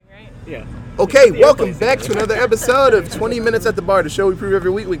Yeah. Okay, welcome back to another episode of 20 Minutes at the Bar, the show we preview every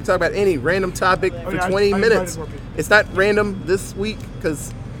week. We can talk about any random topic for 20 minutes. It's not random this week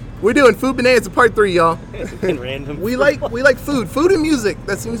because we're doing Food Bonanza Part 3, y'all. Random. We like food. Food and music.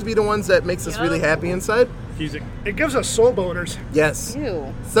 That seems to be the ones that makes us really happy inside. Music. It gives us soul boners. Yes.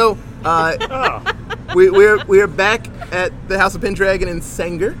 Ew. So, we're back at the House of Pendragon in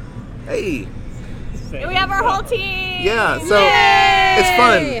Sanger. Hey. We have our whole team. Yeah, so Yay! it's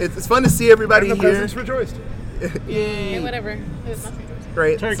fun. It's fun to see everybody And the here. peasants rejoiced. Hey, whatever.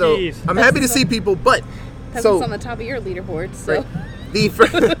 Great. Turkeys. So I'm happy to see people, but Peasants on the top of your leaderboard, so. right,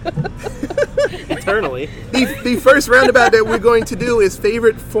 Eternally. the first roundabout that we're going to do is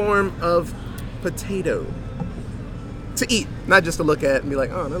favorite form of potato to eat, not just to look at and be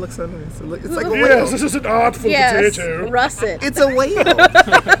like, oh, that looks so nice. It's like a whale. Yes, this is an artful Yes, potato. russet. It's a whale.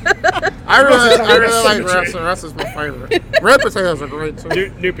 I really like Cemetery. Russ, and Russ is my favorite. Red potatoes are great too.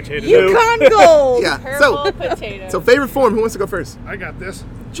 New potato. Yukon Gold. Yeah. Purple potato. So favorite form. Who wants to go first? I got this.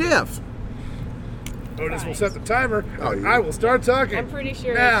 Jeff. Otis will set the timer. Oh, yeah. I will start talking. I'm pretty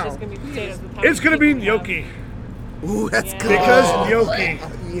sure now. it's just going to be potatoes with It's going to be gnocchi. gnocchi. Ooh, that's Yeah. good. Because gnocchi.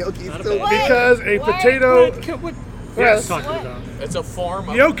 Gnocchi's so What? Because a What? potato. What? Yes. What? It's a form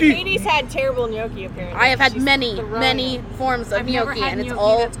of Gnocchi. Katie's had terrible gnocchi apparently. I have had She's many, throwing many it. forms of I've never gnocchi, had and it's gnocchi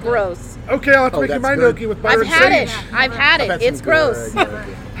all that's good. gross. Okay, I'll have to Oh, make you that's my good. gnocchi with butter I've and had sage. it. I've had it. It's gross.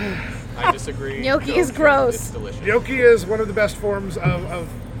 I disagree. Gnocchi is It's gross. delicious. Gnocchi is one of the best forms of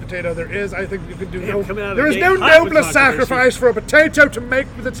potato there is. I think you can do Damn, coming out of there the is gate no hot with nobler controversy. sacrifice for a potato to make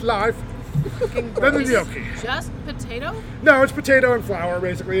with its life than the gnocchi. Just potato? No, it's potato and flour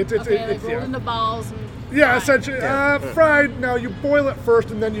basically. It's Okay, like it's rolled yeah. into balls and Yeah, fried. essentially. Fried. No, you boil it first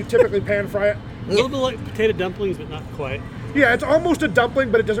and then you typically pan fry it. A little bit like potato dumplings, but not quite. Yeah, it's almost a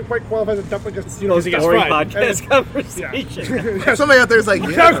dumpling, but it doesn't quite qualify as a dumpling because It's a boring podcast And- conversation. Yeah. Somebody out there is like,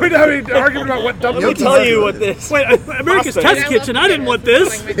 We're yeah. not going to have any argument about what Let me dumplings tell are. you what this. Wait, America's Pasta. Test Kitchen. I didn't want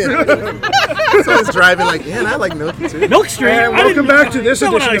this. Someone's driving like, yeah, and I like gnocchi too. Milk Street. And I welcome didn't- back to this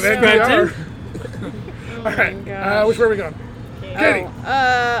That's not edition of what I NPR. expected. All right, which way are we going? Katie.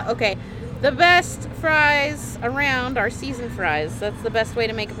 Okay. The best fries around are seasoned fries. That's the best way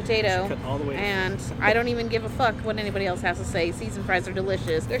to make a potato. Cut all the way. And I don't even give a fuck what anybody else has to say. Seasoned fries are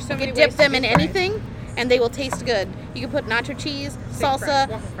delicious. There's so you many can dip ways to them do in fries. anything, and they will taste good. You can put nacho cheese,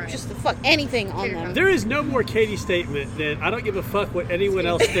 salsa, just fuck anything on them. There is no more Katie statement than I don't give a fuck what anyone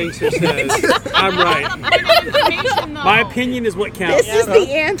else thinks or says. I'm right. Point of information, though. My opinion is what counts. This is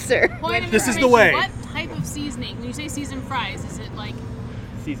the answer. Point of This is the information. way. What type of seasoning? When you say seasoned fries, is it like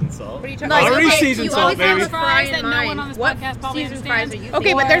Seasoned salt. What are you talking Like, about? Already okay, seasoned you salt, always have baby. a fry in that no mind. one on this What podcast probably seasoned fries understands? are you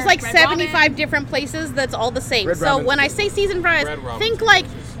Okay, but Or there's like Red Robin? 75 different places that's all the same. Red So Robin. when I say seasoned fries, Red Robin. think like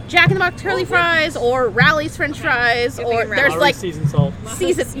Jack in the Box curly fries or Rally's French fries, You're or thinking there's Rally's. like seasoned salt.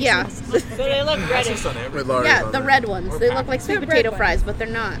 seasoned, yeah, So they look That's reddish. just on everything. With Lars yeah, on the there. red ones. They look like sweet They're red potato ones. fries, but they're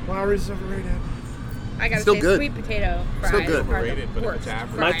not. Lowry's is overrated. I gotta Still say, good. sweet potato fries Still good. are the Overrated, but if worst it's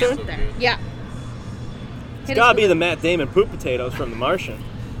average, My it's turn? still there. good. Yeah. It's gotta be the Matt Damon poop potatoes from The Martian.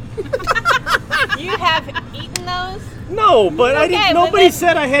 You have eaten those? No, but I Okay, didn't. but Nobody then-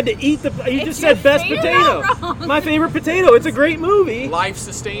 said I had to eat the. You It's just your said best favorite? potato. My favorite potato. It's a great movie. Life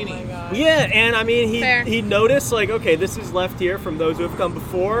sustaining. Yeah, and I mean, Fair. he noticed like, okay, this is left here from those who have come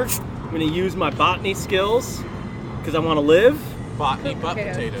before. I'm gonna use my botany skills because I want to live. Botany butt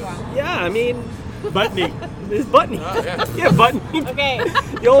potatoes. Wow. Yeah, I mean, Butney. it's Butney. Oh, yeah. Yeah, Butney. Okay.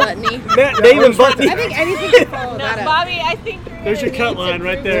 The old Butney. Matt Damon where's my Butney. I think anything can follow No, that up. Bobby, I think you're There's gonna your cut need to line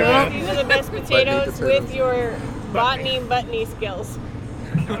right prove there. to us These are the best potatoes potatoes. with your botany and buttony skills.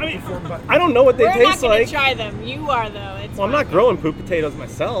 I don't know what they We're not taste gonna like. try them. You are though. It's Well, I'm not growing poop potatoes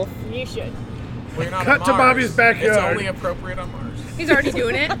myself. You should. Well, you're not Cut on to Mars. Bobby's backyard. It's only appropriate on Mars. He's already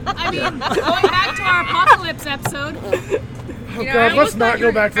doing it. I mean, going back to our apocalypse episode, Oh God, let's not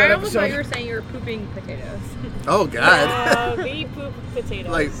go back to that I almost thought you were episode. saying you were pooping potatoes. Oh God. The poop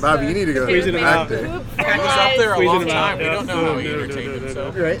potatoes. Like Bobby, you need to go Squeezing them back out. there. Poop He was up there a Squeezing long them out, time. We yeah. don't know how he No, no, entertained no, no,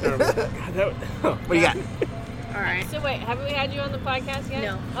 himself. Right. God, that, What do you got? All right. So wait, haven't we had you on the podcast yet?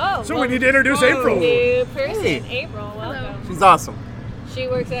 No. Oh. So well, we need to introduce April. New person, Hey. April. Welcome. She's awesome. She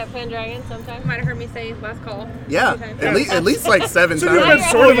works at Pendragon sometimes. Might have heard me say last call. Yeah. At least like 7 So you've been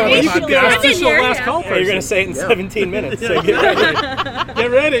times. sort of on the You You could be our podcast. official here, last yeah. call oh, you're gonna person. say it in Yeah. 17 minutes. So get ready.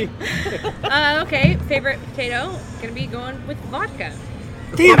 Get ready. Okay, favorite potato. Gonna be going with vodka.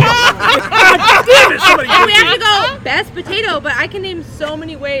 Damn it! Somebody And we get have me. to go best potato, but I can name so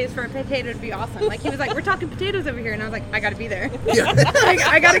many ways for a potato to be awesome. Like he was like, "We're talking potatoes over here," and I was like, "I gotta be there. Yeah.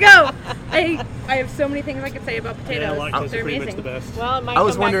 I gotta go." I have so many things I could say about potatoes. Yeah, lactose is They're pretty much amazing. the best. Well, it might I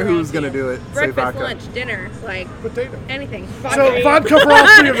was come back wondering who around was going to to you. do it. Say Breakfast, vodka. lunch, dinner, like Potato. anything. So vodka for all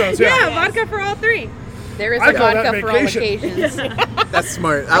three of those. Yeah, Yeah. vodka for all three. There is I a call that vodka for all vacation. occasions. That's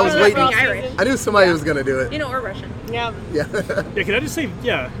smart. I was Being waiting. Irish, I knew somebody was going to do it. you know, or Russian. Yeah. Yeah. Yeah, can I just say,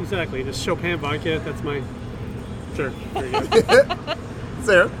 yeah, exactly. Just Chopin vodka. That's my. Sure. There you go.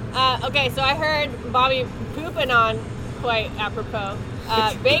 Sarah? Okay, so I heard Bobby pooping on quite apropos.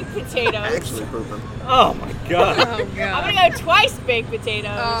 Baked potatoes. Actually pooping. Oh my god. Oh I'm god. gonna go twice baked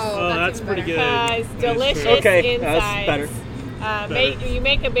potatoes. Oh, that's even pretty better. good. Because That is delicious true. Okay, insides. that's Better. You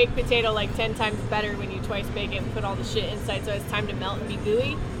make a baked potato like 10 times better when you twice bake it and put all the shit inside so it's time to melt and be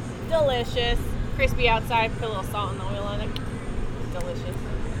gooey. Delicious. Crispy outside, put a little salt and oil on it. Delicious.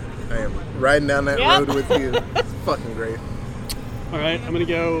 I am riding down that Yep. road with you. It's fucking great. All right, I'm gonna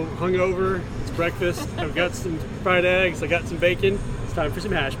go hungover. It's breakfast. I've got some fried eggs. I got some bacon. It's time for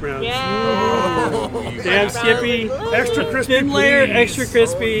some hash browns. Yeah. Damn Skippy. Extra crispy, Thin layer, please. extra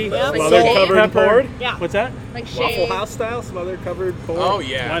crispy. Yep. Smothered, Shaved. covered, and poured. Yeah. What's that? Like Waffle shaved. House style, smothered, covered, poured. Oh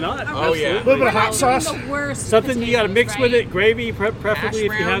yeah. Why not? Oh yeah. A little bit of hot Doing sauce. the worst Something you gotta mix potatoes, with right? it. Gravy, preferably if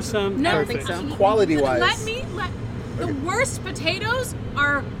you have browns? some. No, I don't think so. Quality-wise. The worst potatoes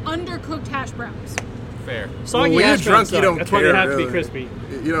are undercooked hash browns, Fair. Soggy When you're hash browns drunk, you suck. don't That's care. why they have to really. be crispy.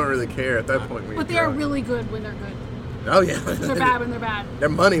 You don't really care at that point. When but they you're are drunk. really good when they're good. Oh yeah. They're bad when they're bad. They're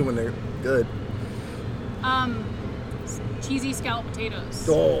money when they're good. Cheesy scallop potatoes.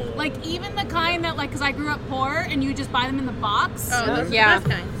 Oh. Like even the kind that because I grew up poor and you just buy them in the box. Oh, those are Yeah. the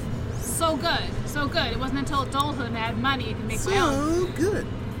best kinds. So good, so good. It wasn't until adulthood and I had money you could make my own. So good.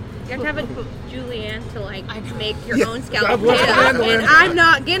 You have to have a Julianne to like I know. make your Yeah. own scallop God bless potatoes, Mandolin. and I'm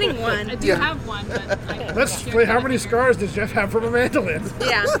not getting I one. do Yeah. have one, but Let's play. How many scars does Jeff have from a mandolin?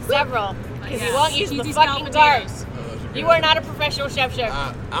 Yeah. Several. Because you won't use the Cheesy fucking scallop dart. potatoes. You are not a professional chef.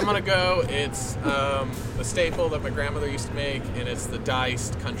 I'm gonna go. It's a staple that my grandmother used to make, and it's the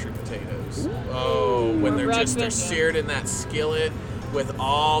diced country potatoes. Oh, when they're Breakfast, they're yeah. seared in that skillet with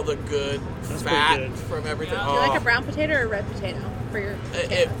all the good That's fat pretty good. from everything. Do you like a brown potato or a red potato for your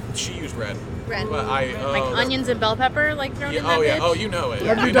potato? She used red. Red. But I Like onions and bell pepper, like thrown in that Oh yeah. bitch? Oh, you know it.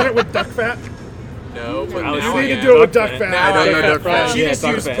 Have you done it with duck fat? No, but I was now You I need to am. do it with duck fat. Now I don't I know am. duck fat. She Yeah, just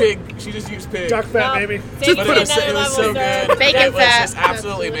duck used fat. pig. She just used pig. Duck fat, No. baby. Take But it it was another so level, good. sir. Bacon It was fat. just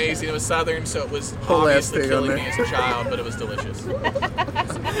absolutely amazing. It was southern, so it was Whole ass obviously pig on killing there. me as a child, but it was delicious.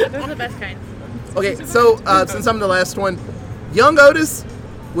 Those are the best kinds. Okay, so since I'm the last one, young Otis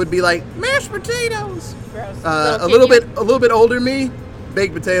would be like mashed potatoes. A little bit older me,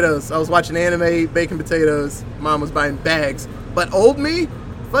 baked potatoes. I was watching anime, baking potatoes. Mom was buying bags. But old me,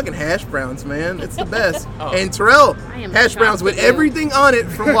 fucking hash browns, man. It's the best. Oh. And Terrell, I am hash browns shocked with at you. everything on it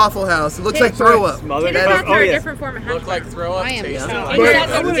from Waffle House. It looks like throw up. Smothered, Tater That tots is- are a yeah. different form of hash Look like brown. throw up. I am Tastes shocked. like. But,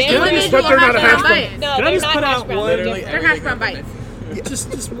 That's a damn but they're not a hash brown. No, Can I they're just not put hash out browns. one? Literally They're hash everything brown up in bites. it.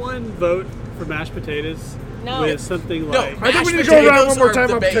 Just one vote for mashed potatoes No. with something No, like I think we need to mashed go around potatoes one more are time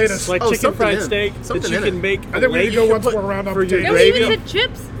the on base. potatoes. like Oh, chicken something fried in it. steak that Something you in can it. make. I think we need to go once put more around on for your potatoes. No, we gravy. even said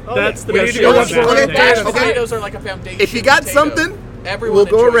chips. That's the We best need to go shit once about more mashed on potatoes. Mashed potatoes. potatoes are like a foundation. If you got potato. something, everyone we'll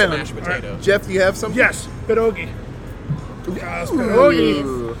go enjoys a around. mashed potato. Jeff, do you have something? Yes, pierogi.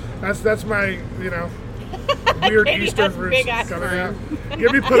 Pierogi. That's my weird Katie Eastern has roots big ass coming brain. out.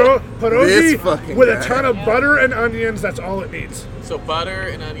 Give me pierogi This fucking with a guy. ton of butter and onions. That's all it needs. So butter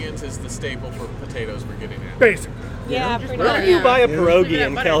and onions is the staple for potatoes we're getting at. Basic. Yeah, pretty Where much. do you buy a pierogi Yeah,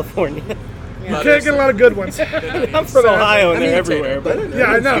 in butter. California? You can't get a lot of good ones. I'm from Ohio and they're everywhere, but Yeah,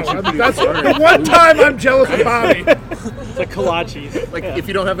 I know. That's the one time I'm jealous of Bobby. It's like kolaches. Like if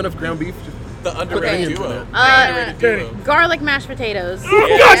you don't have enough ground beef, just The underrated onions in duo. it. The underrated Katie. duo. Garlic mashed potatoes. God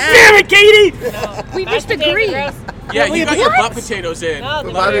damn it, Katie! We Mashed just potatoes are agree. gross. Yeah, you got your What? butt potatoes in. No,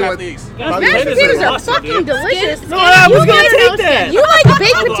 Let Bobby me have went- these. Bobby Mashed went to potatoes say- are awesome, fucking dude. delicious. No, I was You gonna like- take that. You like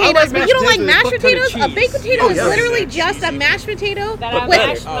baked I like potatoes, but you don't like mashed mashed potatoes potatoes? with A cheese. baked potato Oh, is yeah. literally just a mashed potato That I with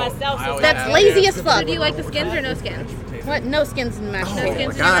mashed Oh, myself. I so always that's have lazy that. as fuck. So do you like the skins or no skins? What? No skins in the mashed Oh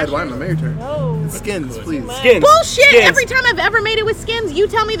potatoes. my God, why am I married to her? Oh. Skins, please. skins. Bullshit! Skins. Every time I've ever made it with skins, you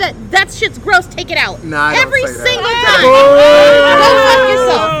tell me that shit's gross. Take it out. Nah, I don't Every say that. single time. Go fuck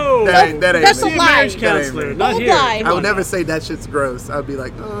yourself. Oh, That ain't That's a me. lie. marriage That ain't counselor, me. not Bold here. lie. I would never say that shit's gross. I would be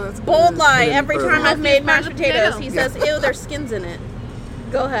like, oh, that's Bold good. lie. And Every throw it time away. I've made mashed Part of the potato. potatoes, he says, "Ew, there's skins in it."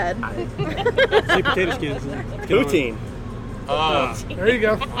 Go ahead. Sweet potato skins. Poutine. Oh, There you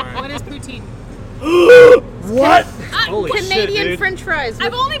go. What is poutine? What? Holy Canadian shit, dude. French fries.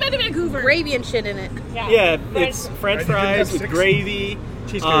 I've with only been to Vancouver. gravy and shit in it. Yeah, it's French I didn't have fries with 6. gravy,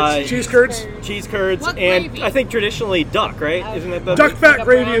 Cheese curds. Cheese curds? cheese curds, What and gravy? I think traditionally duck, right? Isn't that the Duck fat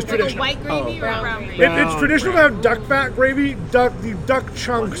gravy is Like a traditional. white gravy or brown brown gravy. gravy? It's traditional to have duck fat gravy. The duck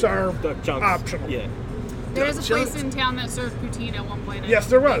chunks are duck chunks? optional. Yeah. There was a place in town that served poutine at one point. I Yes,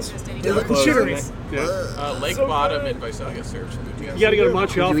 don't there think was. it exists It anymore. was considering. Yeah. Lake Bottom in Visalia serves poutine. You gotta go to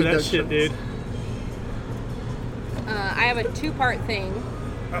Montreal Did you for eat that those shit, dude. I have a 2-part thing.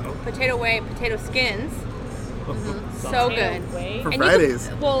 Uh-oh. Potato whey, potato skins. So good. Whey. For And Fridays.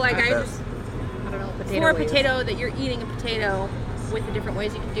 well, like I I bet. just, I don't know what For a whey is. potato that you're eating a potato with the different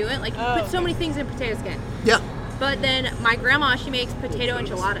ways you can do it. Like you Oh, put so many things in potato skin. Yeah. But then my grandma, she makes potato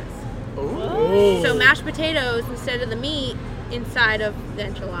enchiladas. Oh. So mashed potatoes instead of the meat inside of the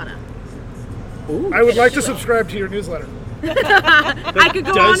enchilada. I would like to subscribe to your newsletter. I could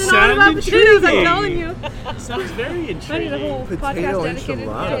go does on and on sound about potatoes, I'm intriguing. telling you. Sounds very I need a intriguing. whole Potato podcast dedicated to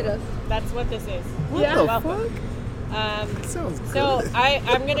enchilada. potatoes. That's what this is. What Yeah. the Welcome. fuck? Sounds good. So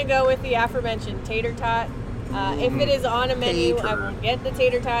I'm gonna go with the aforementioned tater tot. If it is on a menu, I will get the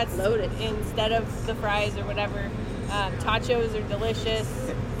tater tots Loaded. instead of the fries or whatever. Tachos are delicious,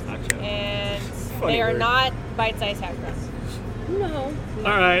 Tacho. and Funny they are word. not bite-sized hash browns. No.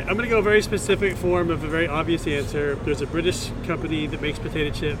 All right, I'm going to go a very specific form of a very obvious answer. There's a British company that makes potato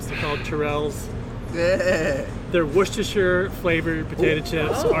chips. They're called Tyrrell's. Yeah. Their Worcestershire flavored potato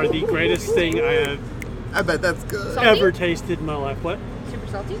chips are the greatest thing I have I bet that's good. Salty? ever tasted in my life. What? Super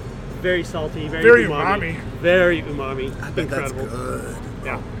salty? Very salty, Very umami. umami. Very umami. I bet that's Incredible. good.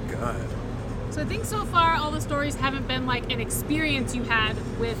 Yeah. God. So I think so far all the stories haven't been like an experience you had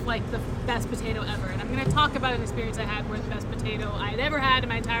with like the best potato ever. And I'm going to talk about an experience I had where the best potato I had ever had in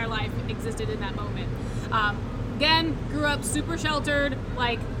my entire life existed in that moment. Again, grew up super sheltered,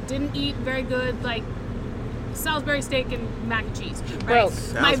 like didn't eat very good, like Salisbury steak and mac and cheese. Right?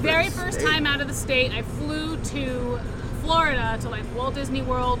 Gross. My Salisbury very first steak. time out of the state, I flew to Florida to like Walt Disney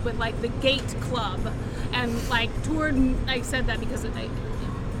World with like the Gate Club and like toured. I said that because of the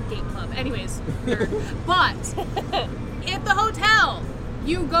Gate Club. Anyways, nerd. But at the hotel,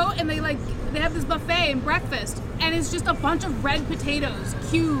 you go and they have this buffet and breakfast, and it's just a bunch of red potatoes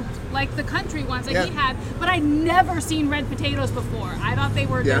cubed like the country ones that he Yeah. had. But I'd never seen red potatoes before. I thought they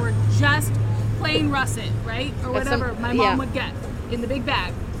were Yeah. just plain russet, right, or That's whatever some- my yeah. mom would get in the big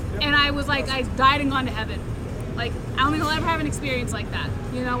bag. And I was like, I died and gone to heaven. Like, I don't think I'll ever have an experience like that,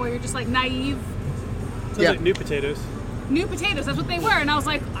 you know, where you're just like naive. Sounds Yeah. like new potatoes. New potatoes, that's what they were. And I was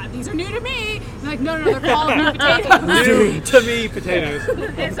like, these are new to me. And they're like, no, they're called new potatoes. New to me potatoes.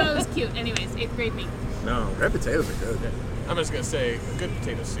 And so it was cute. Anyways, 8th grade me. No, red potatoes are good. I'm just gonna say, a good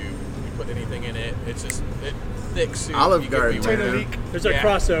potato soup. You put anything in it, it's just thick soup. Olive you give me Garden, one. man. There's our Yeah.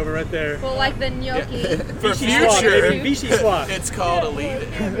 crossower right there. Well, like the gnocchi. For Vichy swap, future, baby. Vichy swap. it's called a lead.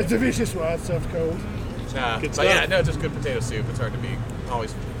 It's a vicious one. It's so cold. Good But stuff. yeah, no, just good potato soup. It's hard to beat.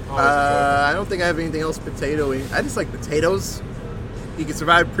 Always I don't think I have anything else potato-y. I just like potatoes. You can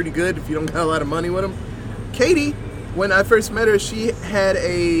survive pretty good if you don't got a lot of money with them. Katie, when I first met her, she had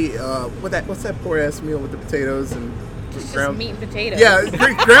a what's that poor ass meal with the potatoes and Just ground meat and potatoes. Yeah,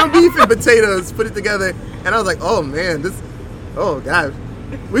 ground beef and potatoes, put it together, and I was like, oh man, oh god,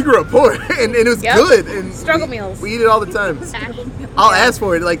 we grew up poor, and it was Yep. good. And Struggle we, meals. We eat it all the time. I'll ask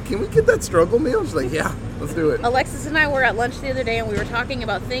for it. Like, can we get that struggle meal? She's like, yeah, let's do it. Alexis and I were at lunch the other day, and we were talking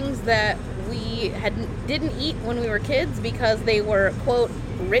about things that we didn't eat when we were kids because they were, quote,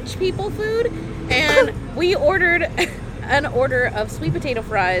 rich people food. And we ordered an order of sweet potato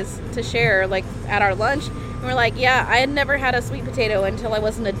fries to share, like, at our lunch. And we're like, yeah, I had never had a sweet potato until I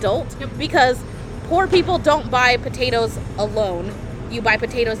was an adult because poor people don't buy potatoes alone. You buy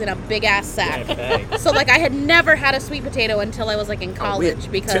potatoes in a big ass sack. So like I had never had a sweet potato until I was like in college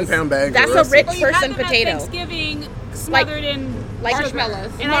because 10-pound bags that's of a rice. rich Well, you had person them at potato. Thanksgiving smothered in Like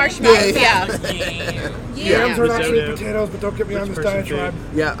Marshmallows. And I think marshmallows, that- yeah. Yams are not Yeah. sweet potatoes, but don't get me on this Rich person diatribe.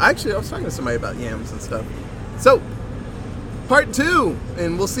 Yeah, actually, I was talking to somebody about yams and stuff. So, part 2,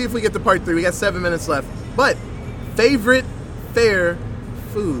 and we'll see if we get to part 3. We got 7 minutes left. But, favorite fair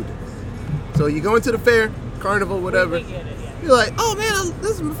food. So, you go into the fair, carnival, whatever. We get it, yeah. You're like, oh man,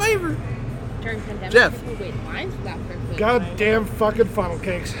 this is my favorite. During pandemic, Jeff. people wait lines for that for food. Goddamn fucking funnel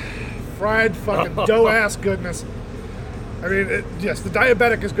cakes. Fried fucking dough ass goodness. I mean, yes, the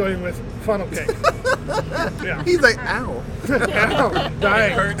diabetic is going with funnel cake. Yeah. He's like, ow. Ow, I'm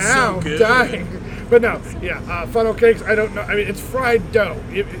dying. hurts so Ow, good. dying. But no, yeah, funnel cakes, I don't know. I mean, it's fried dough.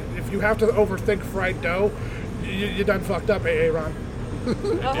 If you have to overthink fried dough, you done fucked up, AA Ron.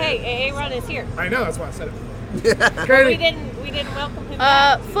 Oh hey, AA Ron is here. I know, that's why I said it. We Katie, didn't welcome him.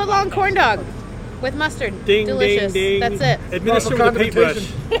 back. Footlong corn dog. With mustard. Ding, Delicious. ding, ding. That's it. Administer Lawful with a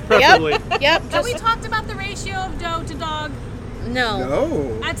paintbrush, condemnation. preferably. Yep. Have we Just, talked about the ratio of dough to dog? no.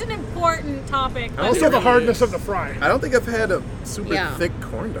 No. That's an important topic. but- Also, the hardness of the fry. I don't think I've had a super Yeah. thick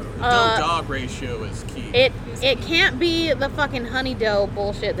corn dog. Dough-dog ratio is key. It can't be the fucking honey dough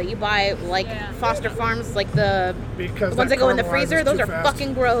bullshit that you buy like Yeah. Foster Farms, like the Because ones that go in the caramelizes freezer. Those too are fast.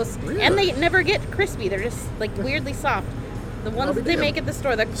 fucking gross, Really? and they never get crispy. They're just like weirdly soft. The ones that they make at the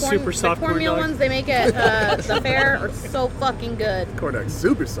store, the Super soft corn cornmeal dog. ones they make at the fair are so fucking good. Corn dog's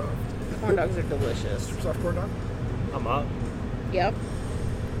super soft. Corn dogs are delicious. Soft corn dog. I'm up. Yep.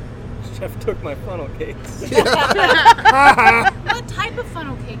 Chef took my funnel cakes. What type of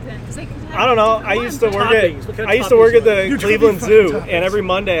funnel cake then? 'Cause they could have I don't know. different I ones, used to right? work Toppings. What kind of I used to work toppings at the You try Cleveland to Zoo, find and toppings. every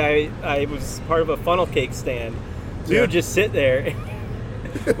Monday I was part of a funnel cake stand. We Yeah. would just sit there.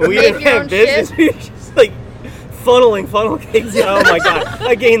 When we Make didn't your have own business, shit? we were just like funneling funnel cakes. Oh my god!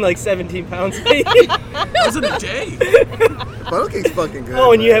 I gained like 17 pounds. That was in a day. Funnel cake's fucking good.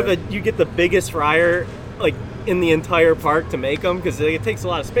 Oh, and you man. have you get the biggest fryer like in the entire park to make them because it takes a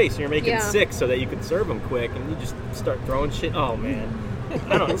lot of space. And you're making Yeah. 6 so that you can serve them quick, and you just start throwing shit. Oh man,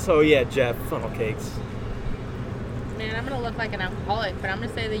 I don't. So yeah, Jeff, funnel cakes. Man, I'm gonna look like an alcoholic, but I'm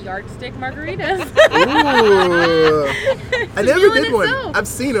gonna say the yardstick margaritas. Ooh. I never meal in did one. itself. I've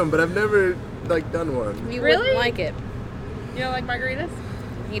seen them, but I've never like done one. You Really? wouldn't like it. You don't like margaritas?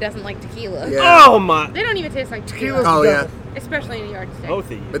 He doesn't like tequila. Yeah. Oh my! They don't even taste like Tequila's tequila, Oh the yeah, devil. especially in a yardstick. Both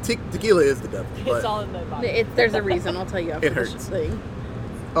of you. but tequila is the devil. It's But all in the body. There's a reason. I'll tell you after It this hurts. thing.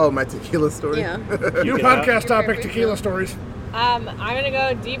 oh, my tequila story. Yeah. New get podcast out. topic: tequila stories. I'm gonna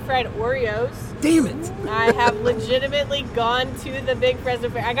go deep fried Oreos. Damn it. I have legitimately gone to the Big Fresno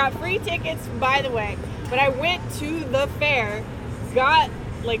Fair. I got free tickets, by the way, but I went to the fair, got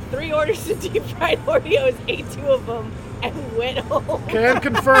like 3 orders of deep fried Oreos, ate 2 of them, and went home. Can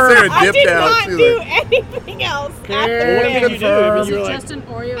confirm. Sarah I dipped did out. not She's do like, anything else at the Can What fair. did you do? I mean, Is you it were like, just an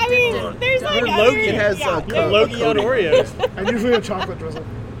Oreo I mean, dipped in there's like Logie other, It has yeah, a no, Logie on Oreos. And usually a chocolate drizzle.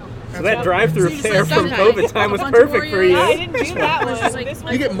 So that drive-through So you just fair like from sometimes COVID time was a bunch of perfect for Oreos? you. I didn't do that one. It's like- This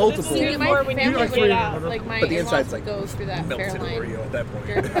one You get this multiple. is See, more when you like get three out. of them. Like my But the in-laws inside's like goes through that fair melted line Oreo at that point.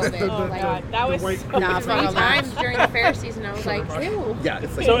 during COVID. Oh my god, that was white- so Nah, it's Many not times during the fair season, I was like, ew. Yeah,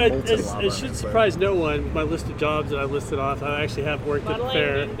 it's like So molten lava it should inside. surprise no one. My list of jobs that I listed off, I actually have worked at the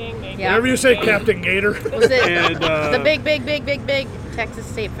fair. Ding, ding, ding. Yeah. Whenever you say Captain Gator. Was it And the big Texas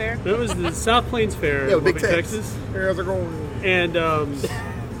State Fair? It was the South Plains Fair Yeah, in Big Lubbock, Tex. Texas. How's it going? And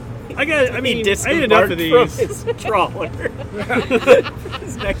I He ate enough disembarked of from these. his trawler.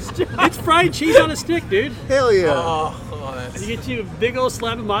 His next job. It's fried cheese on a stick, dude. Hell yeah. Oh, that's You get you a big old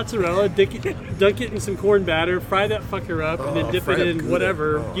slab of mozzarella, dunk it in some corn batter, fry that fucker up, and then dip fry it it in good.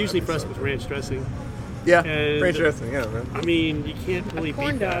 whatever. Oh, Usually that'd pressed be with ranch dressing. yeah, and- ranch dressing, yeah, man. I mean, you can't really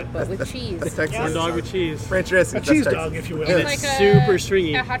Corn beat that. dog, but with cheese. That's Texas. Corn dog with cheese. Ranch dressing. A that's cheese Texas. dog, if you will. And It's it's like super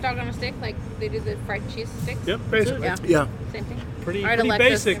stringy. A hot dog on a stick, like they do the fried cheese sticks. Yep, Basically. that's it. Yeah, Yeah. same thing. Pretty, All right, pretty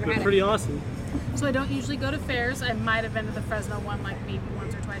Alexis, basic, never but had it. pretty awesome. So I don't usually go to fairs. I might have been to the Fresno one like maybe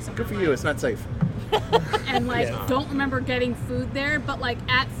once or twice. in Good for my you. life. It's not safe. And like Yeah. don't remember getting food there, but like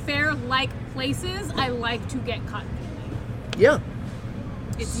at fair like places, I like to get cotton candy. Yeah.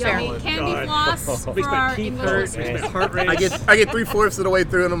 It's Fair. yummy. Candy God. floss Makes for my our teeth English hurt. listeners. Makes my heart race. I get 3/4 of the way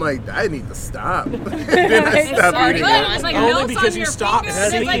through, and I'm like, I need to stop. then I It's stop so eating good. it. It's like Only melts because on you your stopped fingers.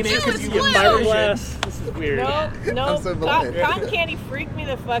 It's eating like, it ew, because it's you You get get blue. fiberglass. This is weird. No, I'm so blind. cotton candy freaked me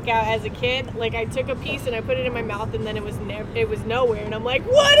the fuck out as a kid. Like I took a piece and I put it in my mouth, and then it was nowhere, and I'm like,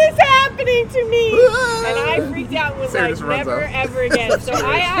 what is happening to me? And I freaked out and was Sarah like, just runs never off. ever again. So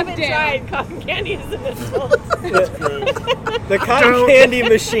I haven't Damn. tried cotton candy as an adult. The cotton candy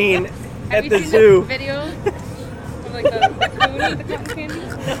machine at Have you the seen zoo. the video of like the raccoon with the cotton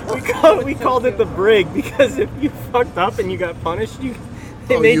candy? We called it the brig because if you fucked up and you got punished,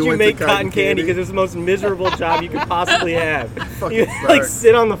 they Oh, made you you went to make cotton cotton candy candy? because it was the most miserable job you could possibly have. Fucking You like sucks.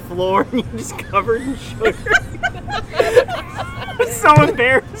 sit on the floor and you're just covered in sugar. It's so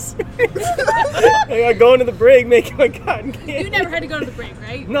embarrassing. I go into the brig making my cotton candy. You never had to go to the break,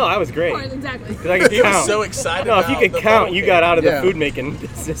 right? No, I was Of great. course, exactly. Because I could He was count. so excited. No, if you about could the count, funnel you cake. got out of Yeah. the food making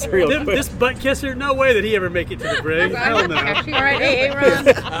business real quick. This butt kisser, no way that he ever make it to the brig. Hell no. Actually, All right, right, Aaron.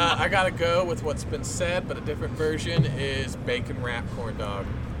 I gotta go with what's been said, but a different version is bacon wrap corn dog.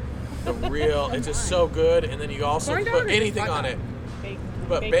 The real, it's just so good, and then you also Corn dog put or anything hot on dog? it.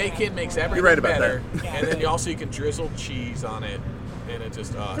 But bacon makes everything right about better, and then you also you can drizzle cheese on it, and it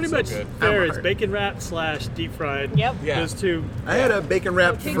just Pretty it's much so good. fair. I'm It's hard. bacon wrap / deep fried. Yep. Yeah. Those two. I had a bacon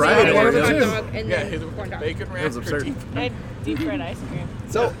wrapped Pig's fried eye, one of the hot two. dog, and Yeah, then hit corn dog. bacon That wrap was or absurd. deep. I had deep fried ice cream.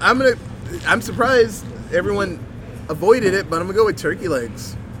 So I'm surprised everyone avoided it, but I'm gonna go with turkey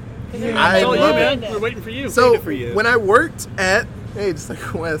legs. I Oh, love yeah, it. man. We're waiting for you. So for you. when I worked at, just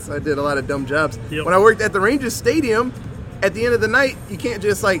like Wes, I did a lot of dumb jobs. Yep. When I worked at the Rangers Stadium, at the end of the night, you can't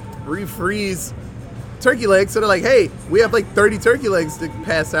just like refreeze turkey legs. So they're like, hey, we have like 30 turkey legs to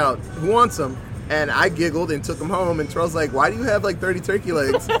pass out. Who wants them? And I giggled and took them home. And Terrell's like, why do you have like 30 turkey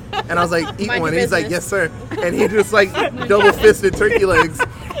legs? And I was like, eat Mind one. your And he's like, business. yes, sir. And he just like double-fisted turkey legs.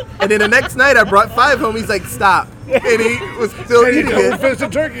 And then the next night, I brought 5 home. He's like, stop. And he was still And he eating it.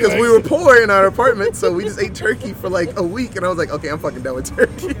 double-fisted turkey Because we legs. were poor in our apartment, so we just ate turkey for like a week. And I was like, okay, I'm fucking done with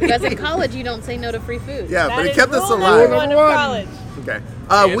turkey. Because in college, you don't say no to free food. Yeah, That but it is kept us rule number alive. one of college. Okay.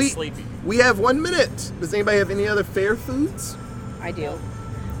 And sleepy. We have 1 minute. Does anybody have any other fair foods? I do.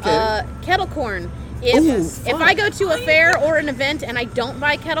 Okay. Kettle corn. Ooh, If I go to a fair or an event and I don't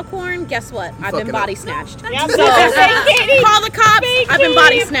buy kettle corn, guess what? I've been fucking body up. snatched. Yeah, So, Katie. call the cops. I've been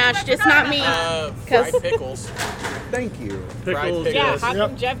body Katie. snatched. It's not me. Fried pickles. Thank you. Fried Pickles. pickles. Yeah, how Yep.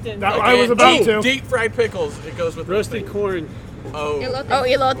 come Jeff didn't? That- say I was that? about to. Deep fried pickles. It goes with Roasted everything. corn. Oh. Oh,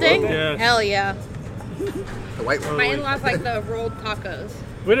 elote? Yes. Hell yeah. The white one. My in-laws like the rolled tacos.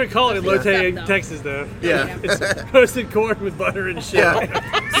 We don't call it elote Yeah. in Texas, though. Yeah. It's roasted corn with butter and shit.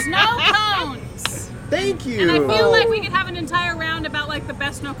 Yeah. Snow cones. Thank you. And I feel like we could have an entire round about like the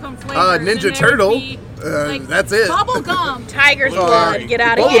best snow cone flavors. Ninja and there would Turtle. be, like, That's it. Bubble gum. Tiger's Blueberry. blood. Get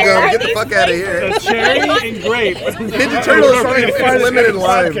out of Bubblegum, here. get the fuck out of here. Cherry and grape. Ninja Turtles is lemon and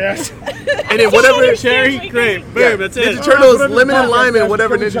lime. Podcast. And then whatever Cherry, grape. Boom, Yeah, that's Ninja it. Turtles, Put it in lemon and the lime, podcast, and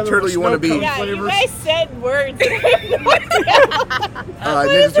whatever tell each Ninja other Turtle you want to be. snow Yeah, you flavors. guys said words.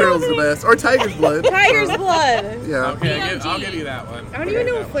 Ninja Turtles the best. Or Tiger's Blood. Tiger's blood. Yeah. Okay, I'll give you that one. I don't even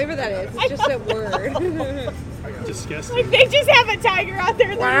know what flavor that is. It's just a word. Disgusting. They just have a tiger out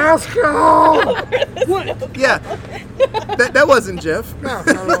there. Let's go. Yeah. That wasn't Jeff. No, not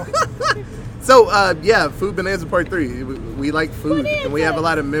at all. So, yeah, Food Bonanza Part 3. We like food, and we have a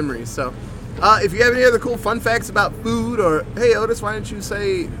lot of memories. So, if you have any other cool fun facts about food, or, hey, Otis, why don't you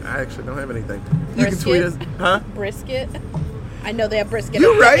say, I actually don't have anything. You can tweet us. Huh? Brisket. I know they have brisket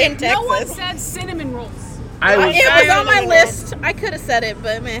You're right. in Texas. No one said cinnamon rolls. I was, It was on my list. I could have said it,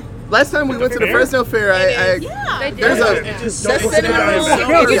 but man. last time we went to the Fresno Fair, Yeah. there's a, The cinnamon rolls.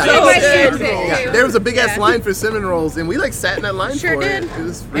 yeah, there was a big ass line for cinnamon rolls, and we like sat in that line Sure for did. it. It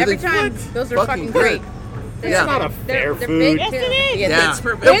was really Every time. Those are fucking great. Yeah. Not a fair food. Yes, it is. Yeah. It's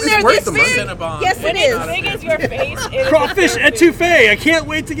for That was they're worth this the big. money. Cinnabon. Yes, it When is. it's as big as your face, it is Crawfish a fair food. etouffee. I can't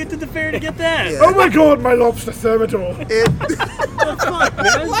wait to get to the fair to get that. Yeah. Oh my god, my lobster thermidor.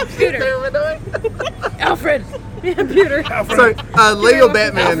 Alfred. Sorry, Lego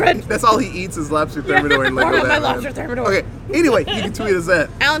Batman. Alfred. That's all he eats is lobster thermidor and Lego Order my Batman. lobster thermidor. Okay. Anyway, you can tweet us at.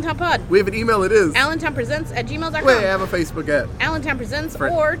 Allentown Pod. We have an email. It is. AllentownPresents@gmail.com. Wait, I have a Facebook at. Allentown Presents For-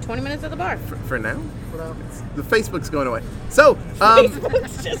 or 20 Minutes at the Bar. For now. It's- the Facebook's going away. So,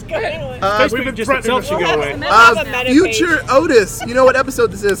 It's just going away. Facebook just itself should go away. Have a meta future page. Otis. You know what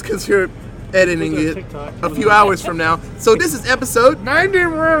episode this is because you're editing Look at it TikTok. a few hours from now. So this is episode 90.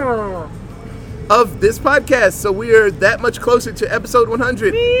 of this podcast. So we are that much closer to episode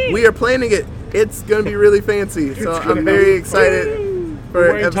 100. We are planning it. It's going to be really fancy. So I'm very excited for We're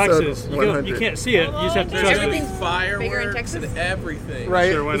wearing episode tuxes. 100. You can't see it. You just have to trust it. Everything's There's fireworks in Texas? and everything.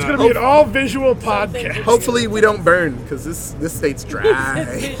 Right. Sure, why It's not? going to be an all visual podcast. Hopefully we don't burn because this state's dry.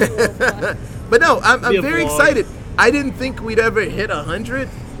 But no, I'm Be a very vlog. excited. I didn't think we'd ever hit 100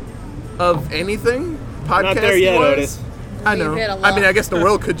 of anything podcast. Not there yet, Otis. I know. We've hit a I mean, lot. I guess the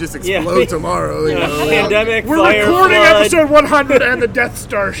world could just Yeah. explode tomorrow. You know? Pandemic, We're fire, recording flood. episode 100 and the Death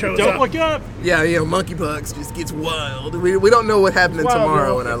Star shows Don't up. look up. Yeah, monkeypox just gets wild. We don't know what happening Wild,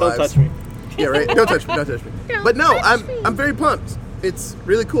 tomorrow no. in our Don't lives. touch me. Yeah, right. Don't touch me. Don't touch me. But no, I'm very pumped. It's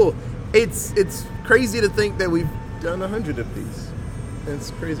really cool. It's crazy to think that we've done 100 of these.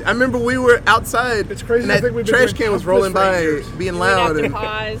 It's crazy. I remember we were outside. It's crazy And to that think we've been trash doing can was this rolling for by, years. being We loud, have to and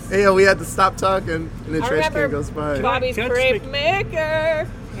pause. yeah, we had to stop talking, and the I trash can remember goes by. Bobby's Can I just crepe make- maker.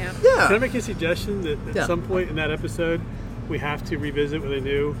 Yeah. Can I Yeah. make a suggestion that at Yeah. some point in that episode, we have to revisit with a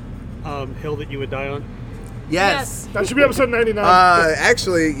new hill that you would die on? Yes. That should be episode 99.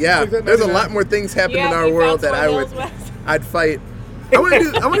 Actually, yeah. Like that There's a 99. lot more things happening Yeah, in our we world found that some I would, hills west. I'd fight. I want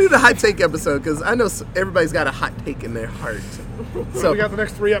to do the hot take episode because I know everybody's got a hot take in their heart. So we got the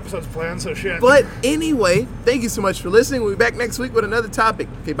next 3 episodes planned, so shit. But anyway, thank you so much for listening. We'll be back next week with another topic.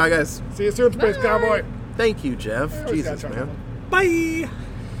 Okay, bye guys. See you soon, Space Cowboy. Thank you, Jeff. always Jesus, gotta man. Bye.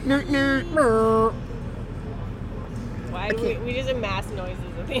 Why we just amass noises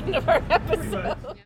at the end of our episode.